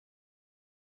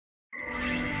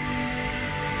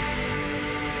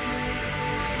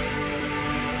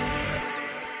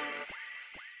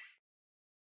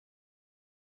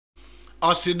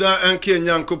Asida enke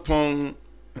nyankopon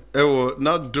ewo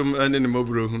na dum ene ne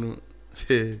mabro hunu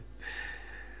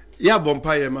ya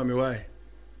bompa ye mami why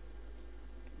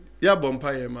ya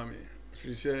bompa ye mami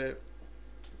fi se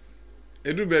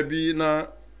edu baby na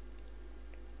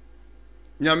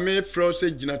nyame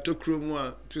frose gina tokro mu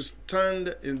a to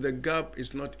stand in the gap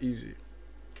is not easy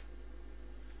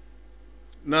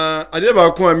na ade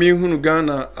ba ko ami hunu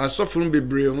Ghana asofuru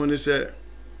bebre hu ne se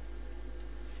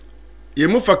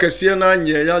yemu fakasiye na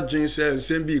nye ya dwen se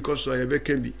nsem bi ikoso ye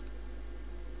beka bi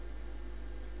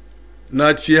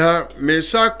na tia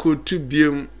mesa kotu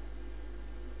biem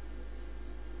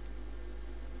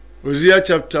Hosea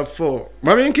chapter 4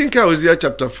 mami nkinka Hosea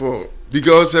chapter 4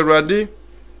 because already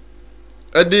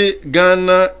adi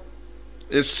Ghana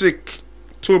is sick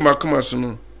to makoma so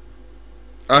no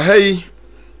ahai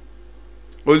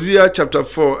Hosea chapter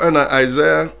 4 and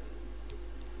Isaiah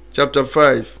chapter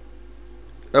 5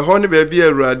 ehoni baby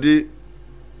awurade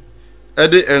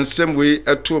ede ensem we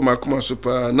eto makoma so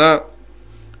pa na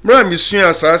mra misua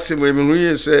asase we me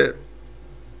huye se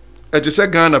eti se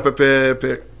Ghana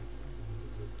pepepe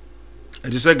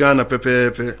eti se Ghana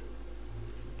pepepe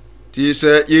ti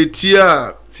se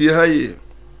yetia ti haye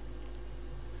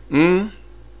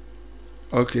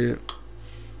okay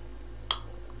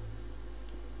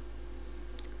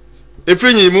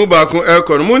efrenyi mu ba ko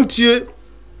ekon montie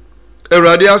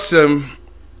awurade asem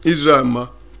Israel ma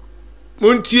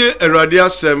montie awurade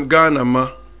asem Ghana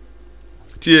ma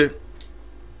tie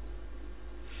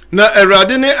na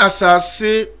awurade ne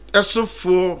asase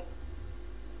esofo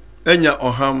enya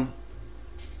oham.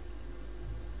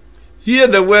 Hear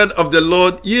the word of the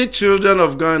Lord, ye children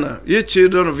of Ghana, ye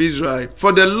children of Israel,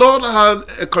 for the Lord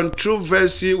hath a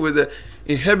controversy with the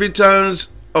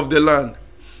inhabitants of the land,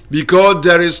 because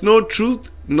there is no truth,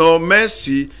 nor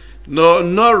mercy, nor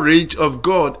knowledge of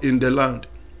God in the land.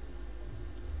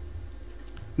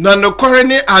 Na nokware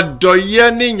ne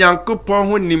adoye ne Nyankopon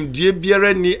ho nimdie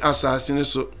biara ni asase ne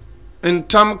so.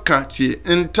 Ntamka tie,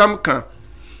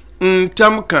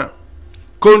 ntamka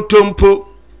kontompo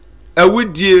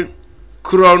awudie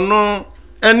krono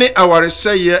ene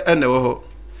awareseye ene wo ho.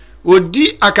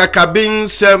 Odi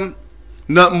akakabensem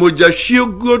na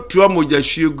mojahwiego to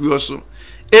mojahwiego so.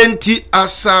 Enti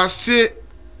asase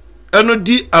eno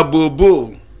di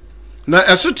abobo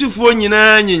na esotifo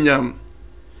nyina nyinyam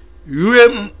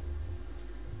Yurem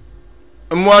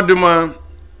muaduma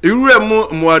iremu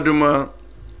muaduma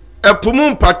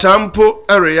epumu patampo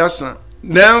ereyasa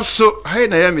nanso hay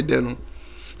na yamide no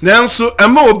nanso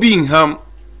ema obi nham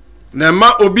na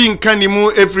ma obi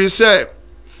nkanimu every say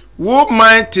wo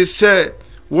might say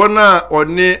wona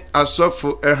one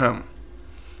asofo eham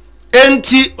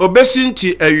enti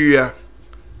obesinti awia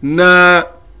na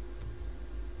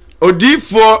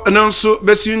odifo nanso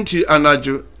besinti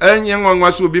anajo enye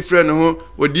nwanwa so obi frɛ ne ho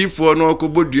odifo no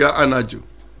okobodua anajo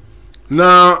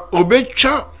na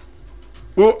obetwa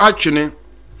wo atwene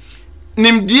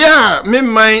nimdia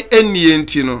memman enie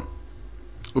enti no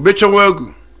obetwa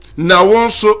wagu na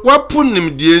wonso wapu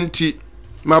nimdia enti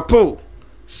mapo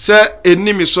se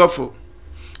enimi sofo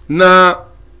na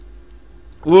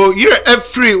wo yire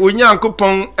efri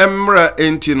onyankopon emra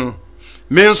enti no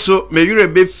menso me yire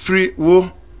be free wo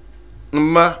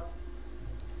ma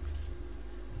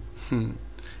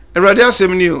Erade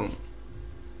asemni o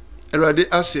Erade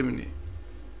asemni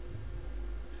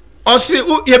osi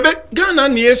yebe Ghana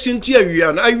ne yesinti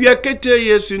awia na awia kete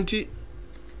yesinti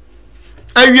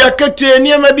awia kete ni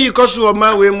ema bi koso o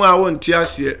ma we mu a wonti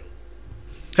ase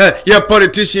ye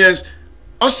politicians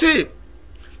osi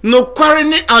no kware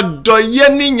ni adoye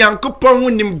ni Nyankopon ho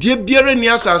nimdie biara ni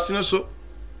asase no so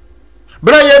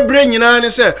bra ye bre nyina ne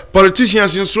se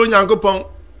politicians nsoro Nyankopon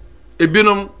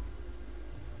ebinom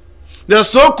the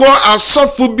so-called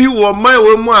asofu bi wo mai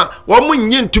we mu a wo mu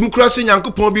nyi ntum kura se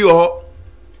Nyankopon bi wo ho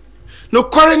no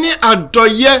kware ni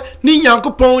adoye ni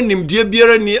Nyankopon nimdie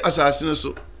biara ni asase no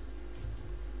so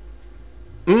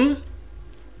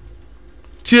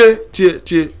tie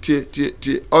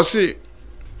osi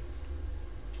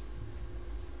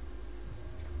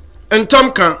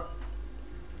entamka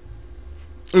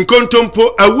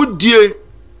nkontompo awudie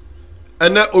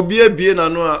ana obi abie na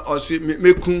no a osi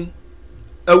mekun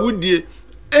awudie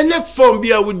ene form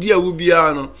bi awudie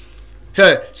awubia no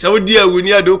se awudie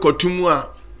awuni ade okotumu a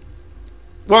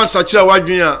wan sachira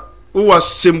wadwen a wo wa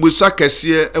sembusa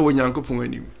kese e wo Nyankopon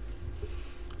anim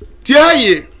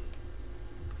tiaye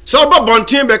so ba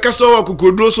bontin be kasa wa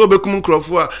kokodro so bekum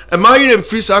nkrofo a e ma yire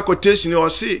mfiri sa quotation o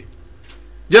se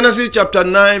Genesis chapter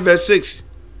 9 verse 6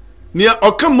 ni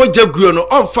okam mojaguo no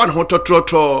onfa ne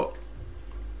hototroto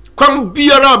kwam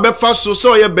biara befa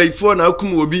so ye baifo na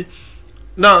akum obi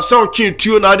na so twi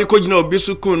tuo na ade kogina obi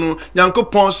so kun no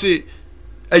Nyankopon se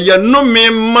eye no me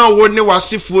ma wo ne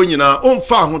wasefo nyina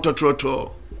omfa ho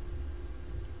totroto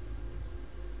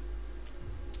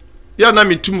ya na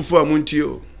mitumfo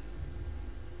amuntio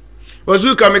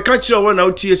Azuka me ka kire wo na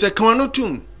utie se kan no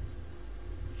tum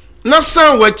na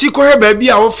san wachi ko he ba bi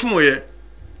a wo fom ye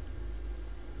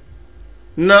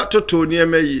na toto ni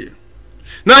emayi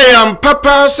na ya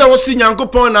mpapa se wo si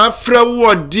Nyankopon na afra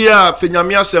wo dia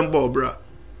fenyame asem bobra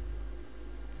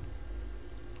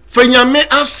fenyame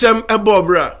asem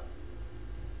ebobra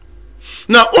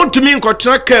na ontumi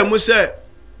nkotra ka mu se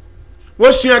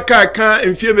wo sua ka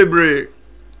mfie bebre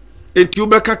enti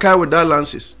ubeka ka with that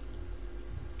lances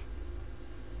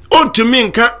ontumi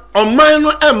nka oman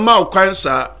no emma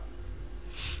okwansa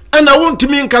ana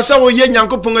wontumi nka sa wo ye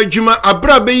Nyankopon adwuma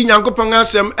abra be yi Nyankopon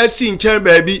asem asi nchen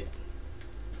baabi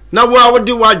na wo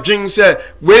awode wadwen se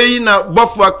wei na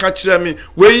bofo aka kire me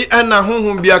wei ana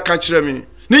honhom bi aka kire me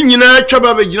ni nyina atwa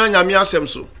ba be gina nyame asem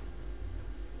so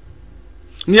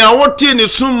ni awote ni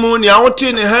sumu ni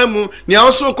awote ni hamu ni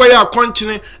awoso koya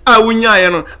akonchene a wunyaye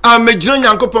no a megina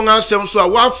Nyankopon asem so a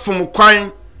wafom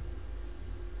kwan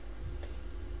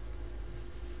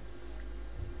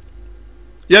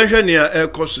yanhwe ni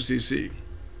ekoso sisi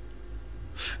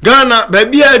Ghana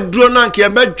baby aduro na nke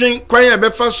yebedwen kwan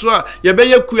yebefa so a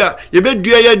yebeyeku a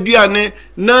yebedua yaduane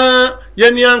na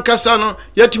yeni ankasa no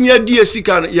yatumi adi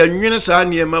esika no yanwene saa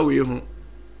niema we hu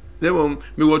lewom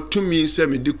me wotumi se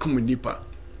me dikum nipa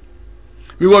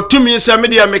me wotumi se me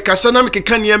dia me kasa na me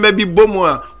keka niema bi bomu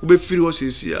a obefiri wo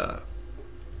sisi a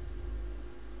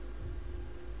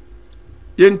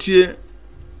yentie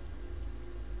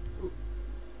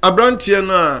abrantie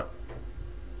no a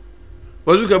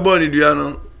Azuka boni dua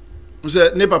no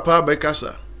se ne papa ba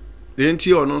kasa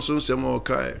yentie ono nso nsem o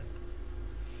kai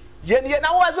ye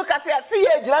na wo Azuka se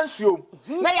ye gira nsuo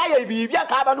na ya bibia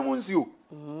ka ba no mu nsuo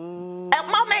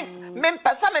me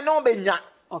mpesa me no benya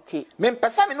okay me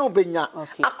mpesa me no benya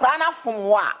akra na fom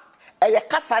wa eye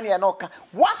kasa ne no ka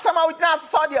wasama wo gina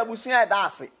so de abusuan da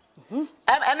ase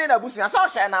ene na abusuan so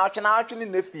hye na otwe ni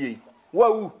na fie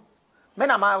wawu me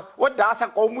na ma wo da asa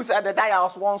ko mu se de da ya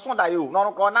so won so da yo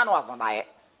no ko na no aso da ye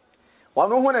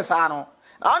wonu hu ne sa no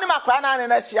na oni makra na ne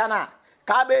na hia na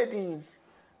ka be din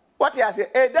what you say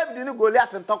David ni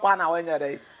Goliath ntokwa na wanya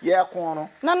dai ye ko no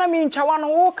na mi ntwawa no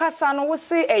wo kasa no wo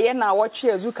se eye na wo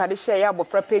twe Azuka de hye ya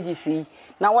abofra pages yi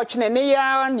na wo twene ne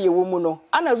ya na ewo mu no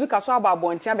ana Azuka so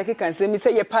ababontia be keka nsemi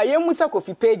se ye pa ye mu sa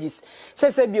Kofi pages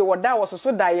se bi wo da wo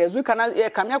so da ye Azuka na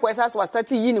kamya kwa esa wa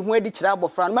start yi ni ho adi kira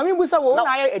abofra no ma mi bu sa wo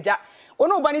na ye eja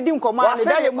ono bani di nkoma ne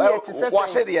da ye mu ye te se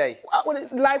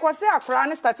like what say akra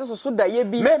ne start so da ye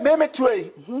bi me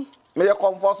tue me ye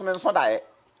comfort me so da ye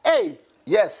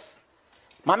yes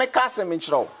mame kase me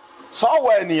nchiro so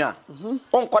wa ania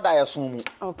onko da ye so mu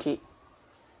okay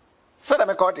so da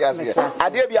me ko te ase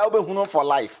ade bia wo be hunu for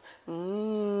life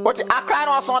what akra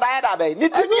no so da ye da be ni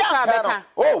ti bia akra no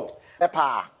oh e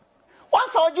pa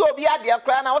once oji obi ade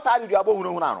akra na wo sa ade dua bo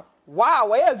hunu no wow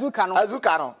wa ye Azuka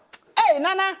no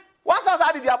nana once sa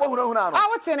ade dua bo hunu no ah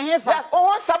what ne hefa yes o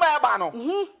won sama e ba no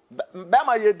be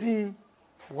ma ye din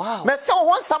wow me se o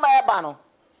won sama e ba no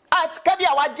aska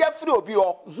bia waje free obi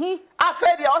ho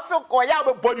afa dia o se ko ya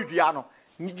be body dua no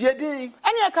nje din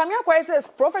ene kamia kwa say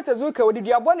prophet Azuka odi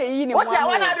dua bo na yi ni mo what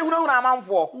ya na de hunu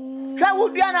amanfo hwa wo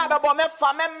dua na be bo me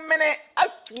fa me mene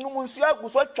atunum nsu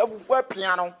aguso atwafufu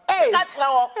apia no ka kira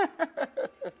ho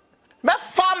me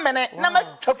fa mene na me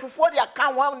twafufu dia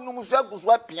kan wa num nsu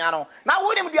aguso apia no na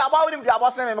wonim dua bo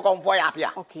se me komfo ya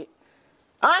apia okay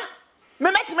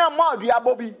me metime mo dua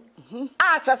bo bi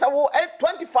a cha se wo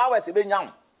 24 hours e be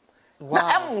nyam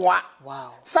na emwa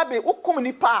wow sabe ukum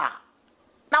ni pa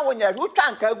na wonya ru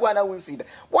twanka agua na wonsi da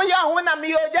wo ya ho na me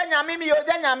yoja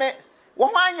nyame wo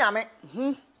ho anyame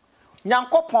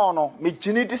Nyankopon no me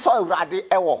gini di so awurade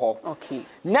e wo ho okay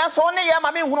na so ne ye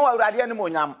ma me hunu awurade anim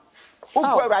onyam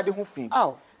ugu awurade ho fi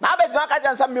na abegina ka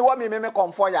jansa me wo me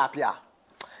comfort ya apia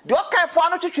de o kan fo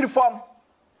ano twitwiri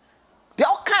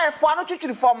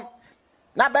fom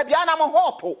na babia na mo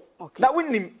hoto na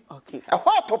wonim okay e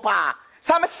hoto pa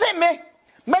Sam say me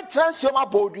transio ma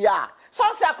bodua. So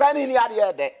say akra ni ade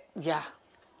ye de. Yeah.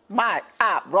 My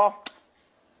bro.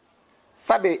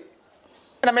 Sabe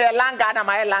na me langard na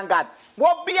my langard.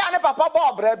 Wo bia ne papa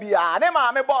bo bra bia, ne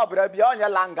ma me bo bra bia onye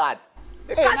langard.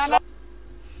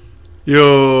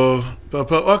 Yo,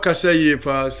 papa o ka say ye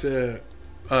pa say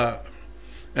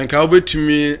enka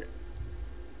obetumi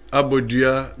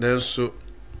abodua den so.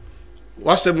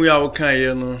 Wasemu ya wo kan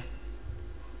ye no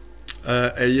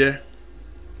eye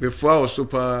before I was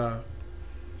super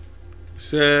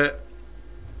say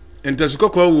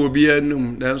Entasukoko wo bia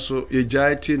num nanso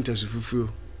yegyae ti entasufufuo.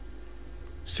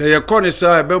 Se ye kone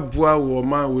sa ebeboa wo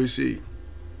ma we sei.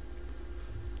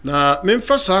 Na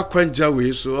memfa sa kwanja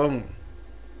we so ohun.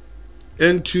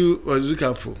 Entu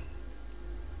Azuka fo.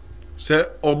 Se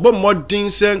obo modin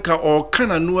se nka o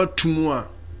kana no atumu a.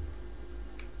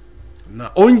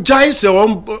 Na onjai se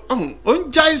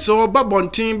oba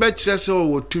bontin be kire se o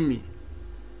wotumi.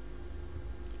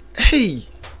 Hey.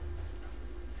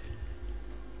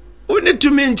 Oni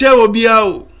tumi nche obia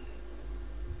o.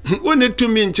 Oni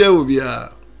tumi nche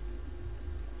obia.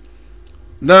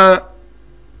 Na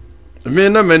me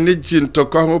na manage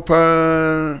ntokwa ho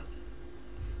pa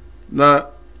na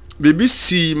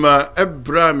BBC ma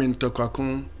ebra me ntokwa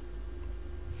kon.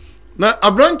 Na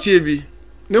abrantie bi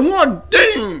ne ho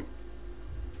odin.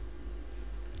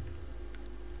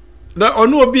 Na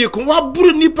onu obi ko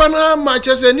waburu nipa na ma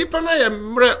chese nipa na ye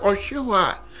mre ohwe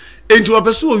a enti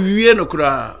opeso owie no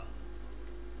kura.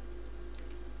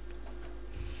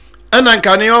 Ana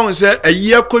nkane on se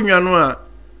ayi akonwa no a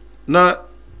na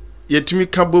yetimi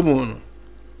kabomu no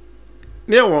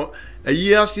ne wo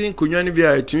ayi ase nkonwa ne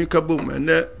bia yetimi kabomu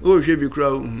na o hwe bi kura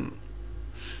hu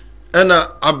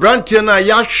ana abrante na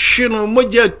ya hwe no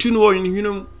moja tu no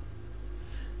hinum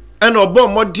ana obo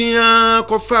modin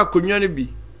kofa akonwa ne bi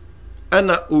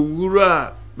ana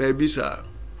owura ba bi sa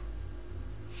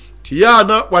ti ya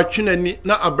na watwenani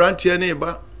na abrante ne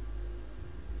ba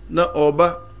na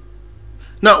oba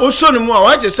na osoni mu a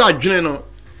waje sa adwene no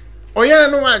oya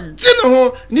no agene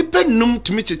ho nipa num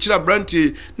tumi chechira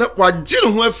branti na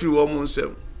wagene ho afiri wo mu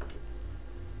nsem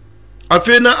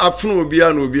afi na afunu obi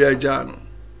a na obi agya no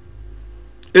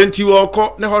enti wo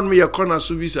kọ na ho no ye kọ na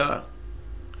so bi sa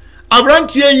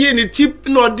abranti yi ni tip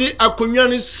na odi akonwa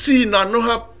ni si na no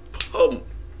ha pom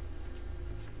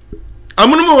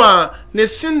amunum wa ne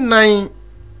sinan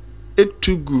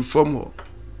etugu fomo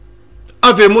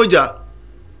ave moja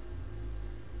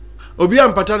obi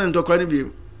ampata ne ntokwa ne bi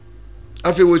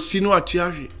afi osino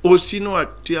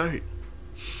atiahwe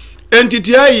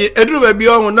entity ayi eduru ba bi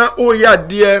ohun na oya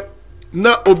de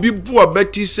na obi bu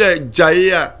obeti se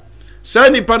jaye a sa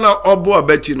nipa na obo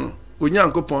obeti no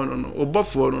onyankopon no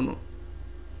obofo no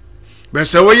be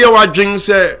se wo ye wadwen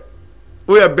se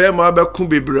oya be ma abeku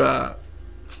bebra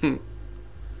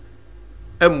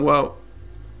emwa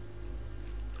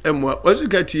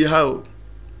Azuka ti how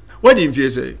what in fear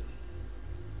say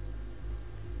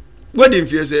what in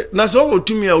fear say na so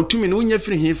otumi no nya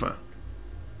firi hifa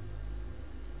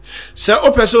se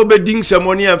opese obedin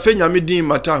semoni amfa nyame din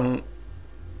mata ho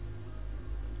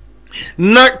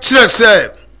na kire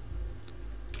se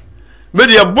be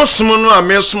de abosom no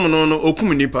amesom no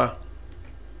okum nipa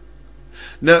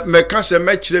na meka se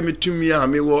me kire metumi a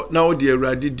mewo na wo de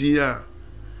awurade din a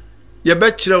ye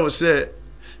be kire wo se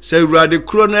awurade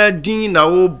kro na din na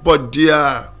wo bode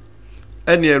a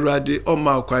ene awurade o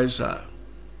ma kwan sa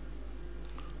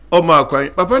o ma kwan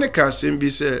papa ne ka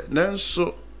sembi se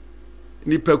nanso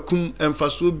nipa kum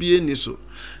emfaso bie ni so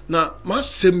na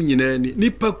masem nyina ni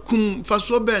nipa kum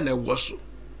faso be na woso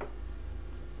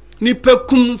nipa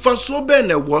kum faso be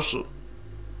na woso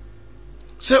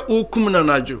se okum na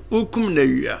najo okum na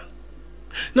wia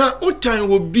na otan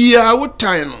wo bia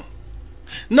wotan no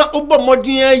na obo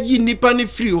modin ayi nipa ne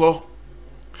free ho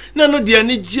na no de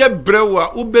ani gye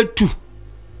brewa obetu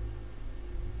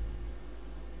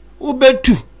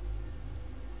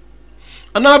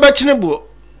ana abachine bo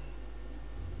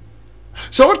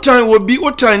so otan wo bi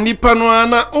otan nipa no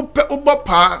ana ope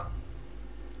obopa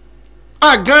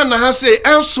aga na ha say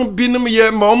enso binum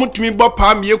ye ma omutumi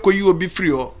bopa me yekoyi obi free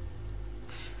ho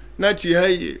na ti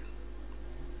haye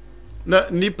na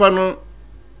nipa no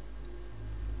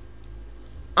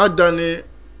adane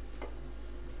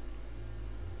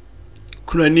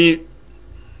kunani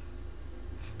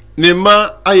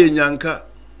nema ayenyanka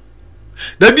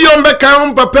da bi on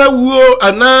beka papa wuo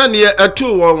ana ne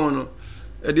atu won no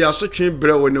e de asotwe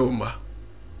bre wo ne oma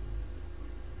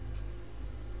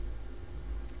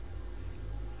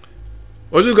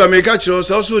Azuka meka kiro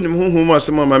so so nim honhom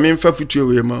asema ma me mfa futu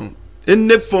we ma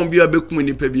enne fon bia bekum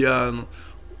nipa bia no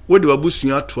wode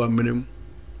wabusua ato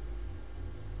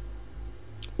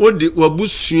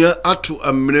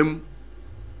amrem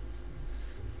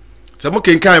Samo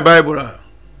kenkan Bible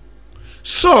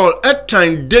Saul at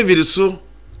time David so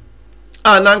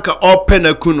ananka open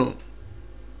akuno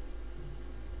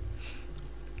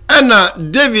ana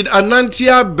David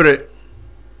anantia bre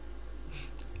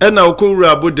ana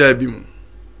okowura aboda bi mu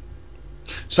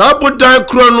sa aboda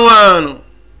kro no ano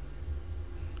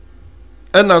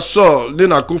ana Saul de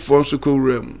na kofo nso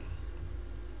kowura mu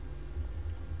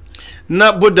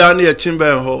na boda na ye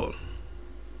chimba hall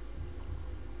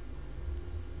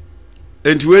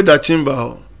enti we da chimba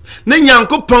ho ne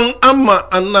Nyankopon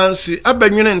ama anansi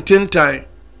abanwene ntentan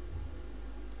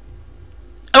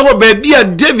awo baby a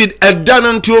David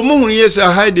edana nti omuhunu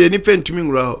yesa haide ni pentumi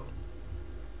ngura ho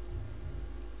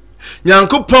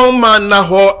Nyankopon ma na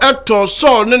ho eto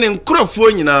so ne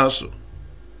nkrofo nyina so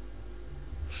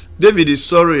David is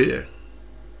sorry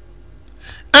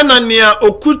anania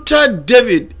okuta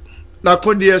David na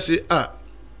kodie se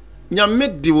nyame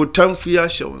di wotamfu ya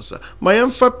hyewonsa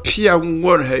mayemfa pia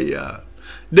ngor ha ya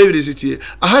David sitie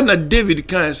aha na David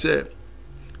kan se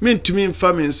mentumi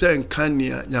mfa me nsa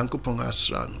nkania Nyankopon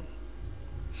asra no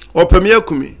opamia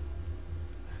kumi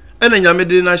ena nyame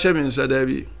de na hye me nsa da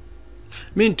bi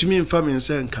mentumi mfa me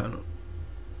nsa nka no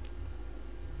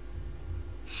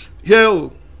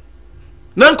yeo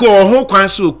nanko ho kwan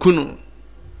se okuno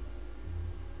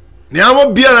ne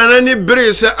amo bia na ni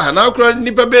bere se anakura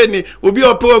nipa be ni obi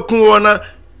opo okun wona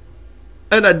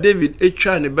ena David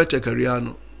etwa ne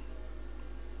betakariano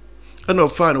ena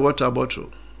ofa ne water bottle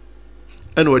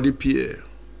ena odi pie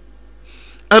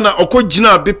ena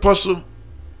okogina beposo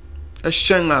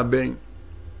ehyen aben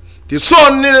the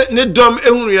son ne dom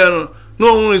ehunu ya no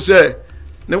ohunu se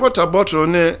ne water bottle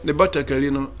ne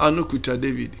betakari no anokuta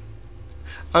David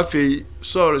afei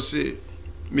sorry say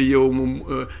me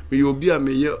obi a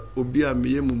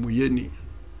meye mumuyeni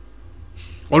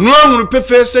onu ahunu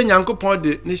pefe se Nyankopon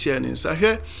de ne hye ne nsa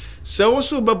hwe se wo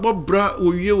so bebo bra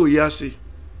owie wo yase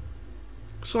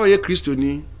so ye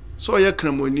kristoni so ye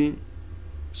kramoni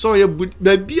so ye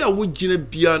baby a wo gina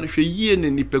bia no hwe yie ne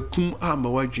nipakum ama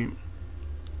wadwen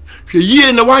hwe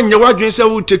yie na wanye wadwen se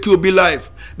wo take obi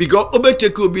life because obe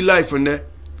take obi life ne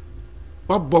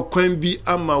wabokwan bi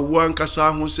ama wankasa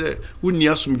ho se woni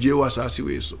asomdwe wasase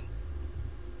we so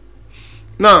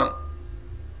na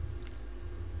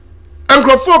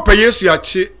enkrofo pa Yesu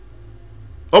achi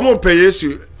omo pa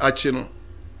Yesu achi no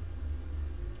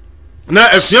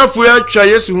na esuafo ya twa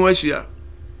Yesu ho ahia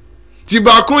ti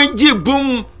ba kon gi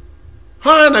bum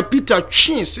ha na Peter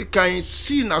twi sekan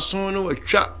si na son no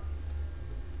watwa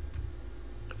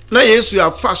na Yesu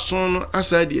afa son no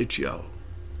asade atua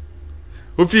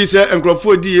Kofi se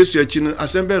enkrofo di Yesu achi no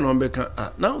asembe no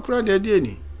mbeka na okura de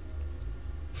ani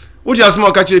wuti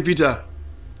asmo ka kire Peter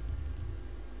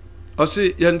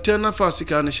osi yentena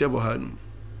fasika na shebo hanu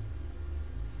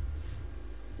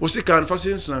osi kan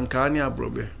fasin na nka ni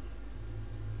abrobe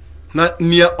na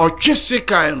nia otwe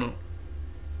sekan no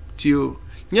tio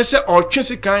nyese otwe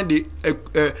sekan de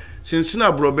sinsina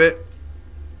abrobe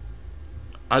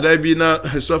adabi na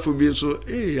sofo bi so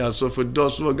asofo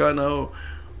doso gana o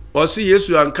osi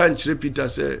Yesu anka nchire Peter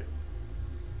say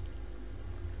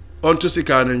onto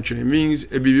sika na ntwene means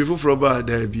ebibi foforo ba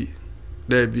dabi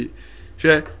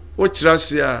hwe o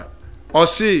kirase a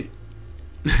osi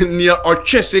nia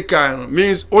otwe sika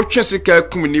means o twe sika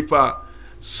kum nipa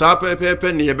sa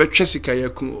pepepe ne ye betwe sika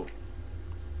yakun o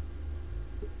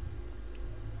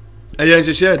ayen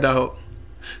hye da ho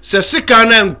se sika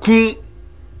na nkun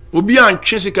obi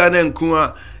antwe sika na nkun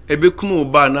a ebekum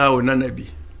oba na o nanabi.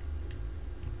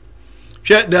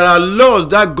 There are laws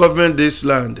that govern this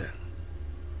land.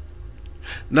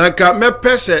 Naka me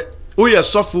pese uye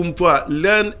sofu mpo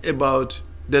learn about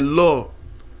the law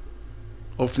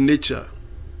of nature.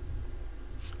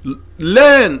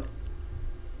 Learn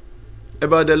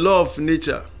about the law of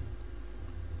nature.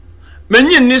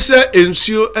 Menyi nise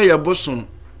ensuo bosom.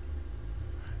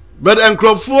 But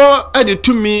enkrofo ade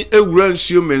tumi ewura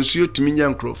nsuo mensuo tumi nya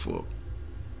enkrofo.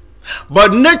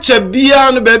 But nature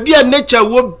bia no baby a nature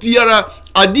wo biara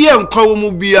ade enkwa wo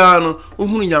mu bia no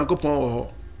ohunu Nyankopon wo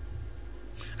ho.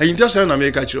 Ayinta sa na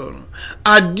me ka kiro no.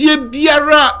 Ade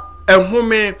biara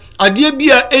ehome, ade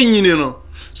bia enyini no.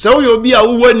 Se wo yo bia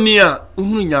wo wani a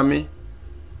ohunu Nyame.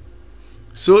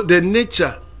 So the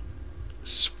nature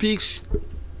speaks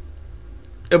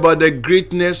about the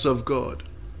greatness of God.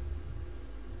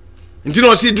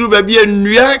 Ntino si duru baby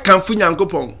enua kanfu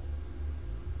Nyankopon.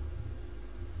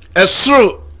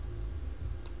 Esro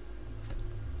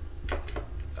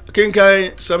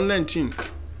Kinkai Psalm 19.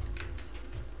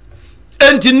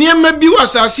 Enti niema bi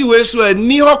wasasi we so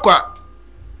ni hokwa.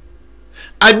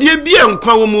 Ade bi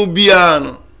enkwa wo mu bia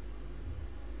no.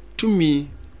 Tumi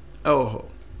ewo.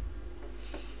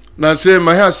 Na say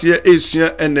my house here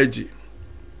esua energy.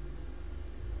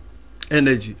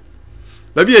 Energy.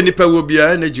 Baby enipa wo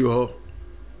bia energy ho.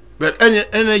 But any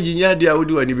energy nya dia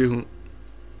wodi wani behu.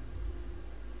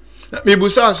 Me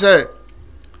busa say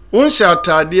won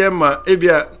atade ma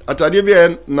ebia atade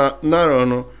bia na naro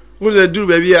no wo ze duru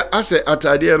baby ase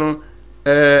atade no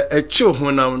echi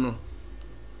honam no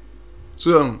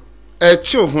so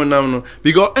echi honam no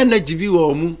because energy bi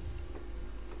wo mu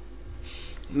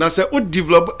na se o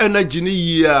develop energy ni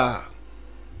yia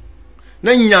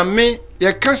na nyame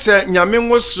ye ka se nyame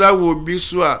ngosra wo bi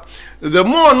so a the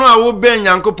more no a wo ben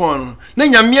Nyankopon no na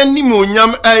nyame anim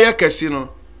onyam aye kese no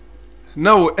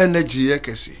na wo energy ye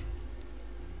kese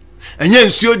enye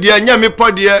nsuo dia nyame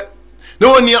podie na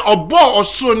woni obo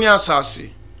osoro ni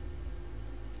asase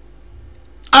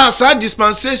asa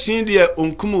dispensation dia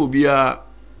onkum obia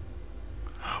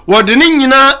wode ni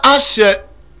nyina ahye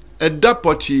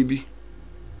edapoti bi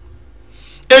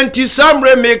enti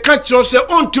samre me ka kiro se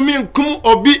ontumi nkum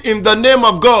obi in the name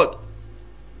of God.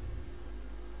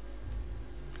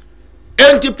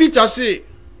 Enti Peter say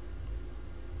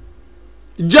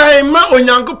Jaima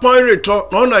Onyankopon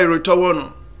reto no na reto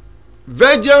wono.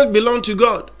 Virgins belong to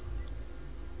God.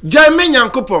 Jaima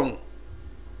Nyankopon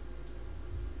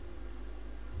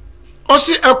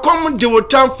osi ekom de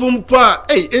wotamfo mpa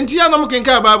enti ya na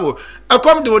mkenka Bible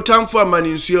ekom de wotamfo amani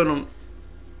nsuo no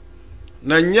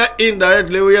na nya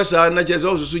indirectly we yesa na chese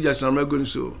osusu jasana go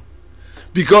nsuo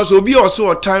because obi also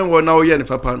o time wo na wo ye ne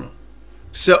papa no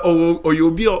se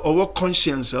obi owo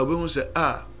conscience obi hu se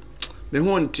me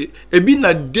hu nti ebi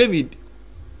na David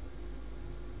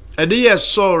ede ye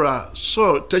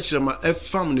Saul techrama e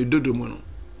fam ne dodomu no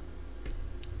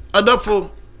adafo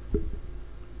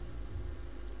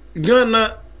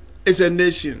Ghana is a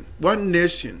nation,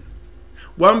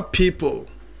 one people,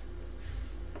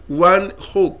 one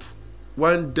hope,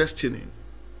 one destiny.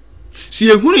 Si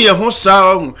ehunu ye ho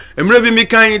saa ho, emre bi mi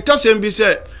kan tasem bi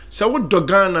se wo do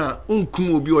Ghana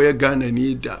unkum obi oye Ghana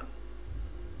ni da.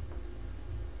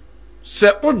 Se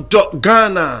wo do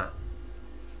Ghana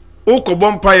o ko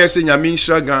bompa ye se nyame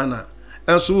nhira Ghana,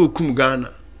 enso wo kum Ghana.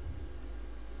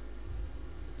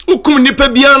 Ukum nipa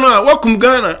bia no a wakum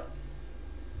Ghana.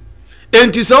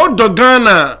 Enti sa odo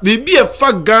Ghana bibi e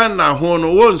fa Ghana ho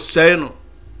no won sai no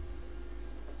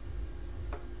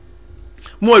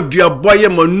mo aduaboye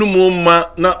manum ma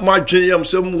na mo adwen yam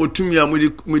se mo otumi a mo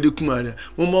de kumare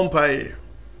mo mompae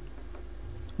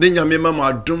de nyame ma mo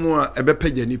adom a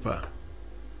ebepagya nipa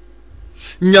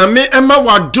nyame ema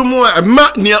wadom a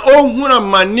ema ne ohura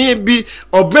mane bi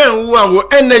oben wo a wo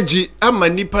energy ama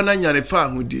nipa na nyane fa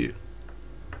ahodie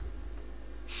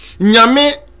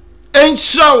nyame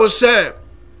enshira wo se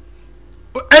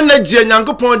energy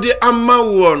Nyankopon de ama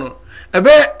wo no ebe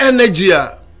energy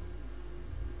a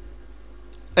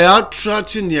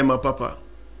attract niema papa.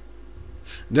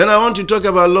 Then I want to talk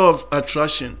about law of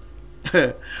attraction.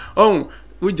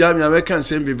 We jam American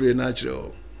same bebre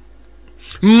natural.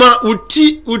 Ma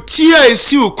uti a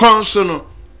esi ukonso no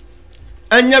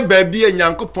anya baabi a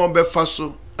Nyankopon be fa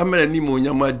so amana ni mo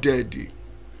nyama daddy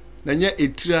na nya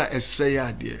etira eseye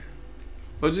ade.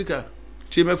 Azuka,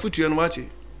 chime futu en wati.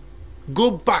 Go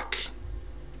back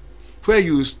where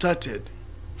you started.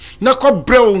 Na ko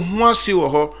bre wo ho ase wo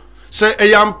ho. Say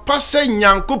eyampa se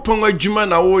Nyankopon adwuma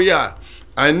na wo ya.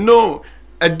 I know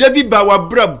a debi ba wa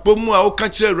bra bomu a wo ka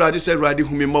kire Awurade se Awurade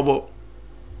humi mobo.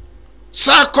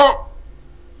 Sako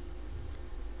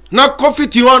na Kofi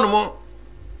ti hono mo.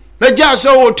 Na ja se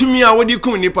wo tumi a wo di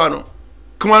kum nipa no.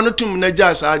 Kuma no tum na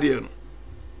ja sa ade no.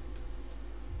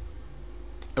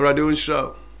 Awurade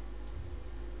wonhira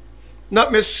na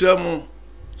mesramo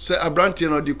se abrante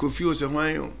no di Kofi o se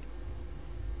hwan yo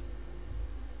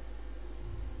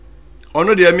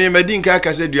ono de me medin ka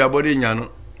ka se duabode nya no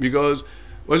because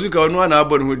Azuka ono na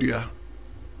abon ho dua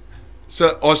se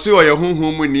ose o ye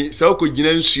honhom mu ni se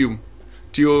okogina nsuom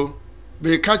tio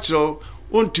be ka kiro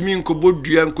ontumi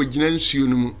nkobodua nkogina nsuo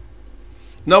no mu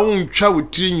na wontwa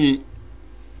wotirinwi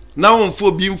na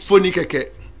wonfo bi mfoni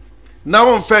keke na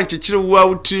wonfa nkyekire wo a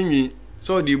wotirinwi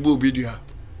se o de bo obidua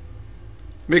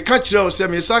me ka kiro se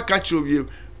me sa ka kiro bi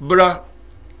bra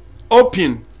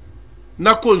open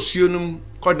na konsuo no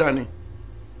kodane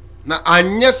na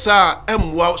anyesa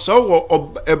emwa so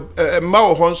wo emma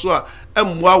wo honso a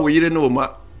emwa wo yire no ma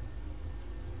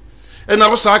ena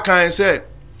wo sa kan se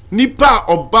nipa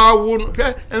oba wo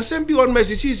ensem bi won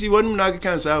mesisi won na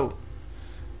kan sa o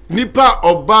nipa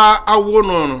oba awo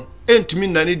no entumi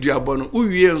na ne duabo no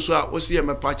uwie nso a wo se ye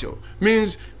mepacho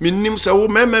means minnim se wo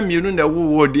mema mienu na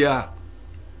wo wo dia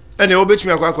ene wo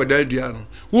betumi akwakoda dua no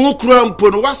wo kura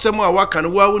mpo no wasem a waka no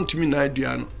wo ntumi na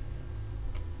dua no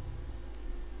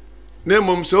na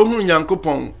mom se ohun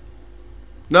Nyankopon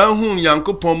na ohun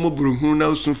Nyankopon mo buruhun na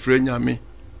osun frɛ nyame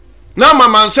na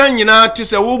mama nsan nyina ti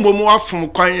se wo mom wafom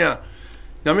kwan a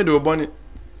nyame de obone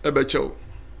ebechew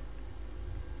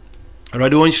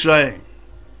Awurade won hyiran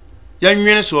ya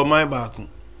nwene so man baako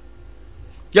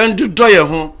ya ndodo ye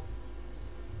ho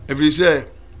every say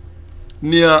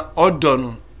nia odo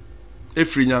no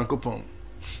efri Nyankopon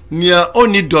nia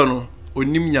oni do no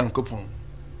onim Nyankopon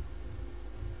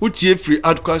Utie free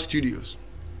Adkwart Studios.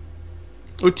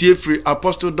 Utie free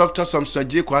Apostle Dr. Samson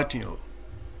J. Kwartin.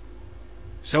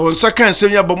 So when second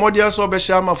send ya bomodian so be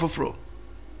shama foforo.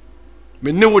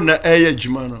 Me ne wo na eye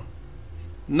adwuma no.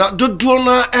 Na dodo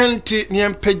na enti ne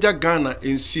empagya Ghana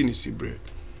ensi ni sibre.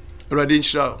 Radin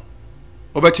Shao.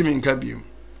 Obati mi nka biem.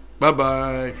 Bye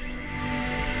bye.